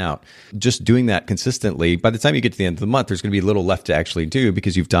 going in and out. Just doing that consistently, by the time you get to the end of the month, there's going to be a little left to actually do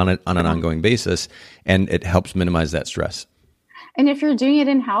because you've done it on an ongoing basis, and it helps minimize that stress. And if you're doing it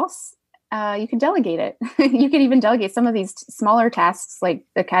in-house, you can delegate it. You can even delegate some of these smaller tasks like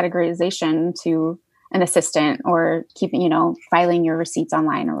the categorization to an assistant, or keeping, filing your receipts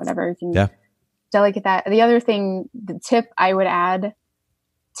online or whatever. You can delegate that. The other thing, the tip I would add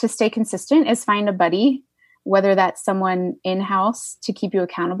to stay consistent is find a buddy, whether that's someone in-house to keep you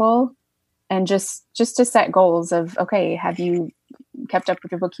accountable, and just to set goals of, okay, have you kept up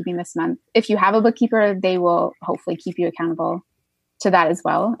with your bookkeeping this month? If you have a bookkeeper, they will hopefully keep you accountable to that as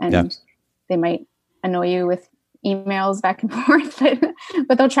well. And they might annoy you with emails back and forth,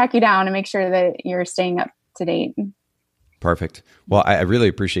 but they'll track you down and make sure that you're staying up to date. Perfect. Well, I really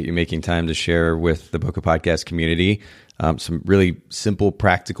appreciate you making time to share with the Boca Podcast community some really simple,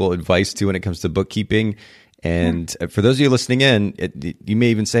 practical advice too when it comes to bookkeeping. And for those of you listening in, you may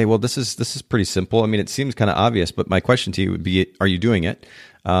even say, well, this is pretty simple. I mean, it seems kind of obvious, but my question to you would be, are you doing it?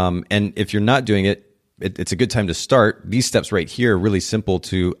 And if you're not doing it, it's a good time to start. These steps right here are really simple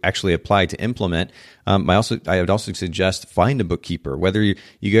to actually apply to implement. I would also suggest find a bookkeeper, whether you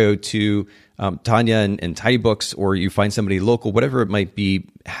go to Tanya and Tidy Books, or you find somebody local, whatever it might be,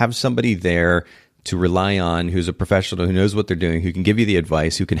 have somebody there to rely on who's a professional, who knows what they're doing, who can give you the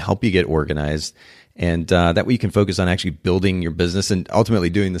advice, who can help you get organized. And that way you can focus on actually building your business and ultimately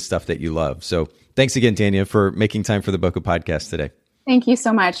doing the stuff that you love. So thanks again, Tanya, for making time for the Boca Podcast today. Thank you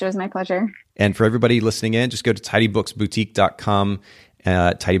so much. It was my pleasure. And for everybody listening in, just go to tidybooksboutique.com,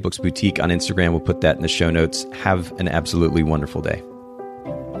 Tidy Books Boutique on Instagram. We'll put that in the show notes. Have an absolutely wonderful day.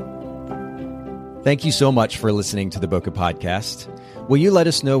 Thank you so much for listening to the Boca Podcast. Will you let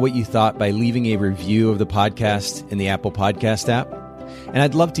us know what you thought by leaving a review of the podcast in the Apple Podcast app? And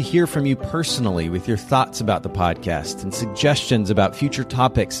I'd love to hear from you personally with your thoughts about the podcast and suggestions about future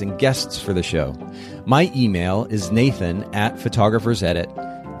topics and guests for the show. My email is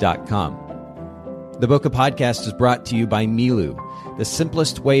nathan@photographersedit.com. The Boca Podcast is brought to you by Milu, the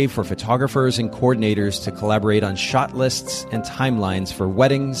simplest way for photographers and coordinators to collaborate on shot lists and timelines for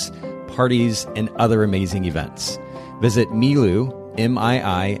weddings, parties, and other amazing events. Visit Milu,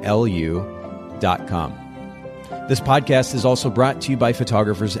 MIILU.com. This podcast is also brought to you by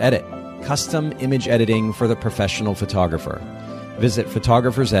Photographers Edit, custom image editing for the professional photographer. Visit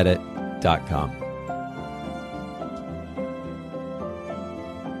photographersedit.com.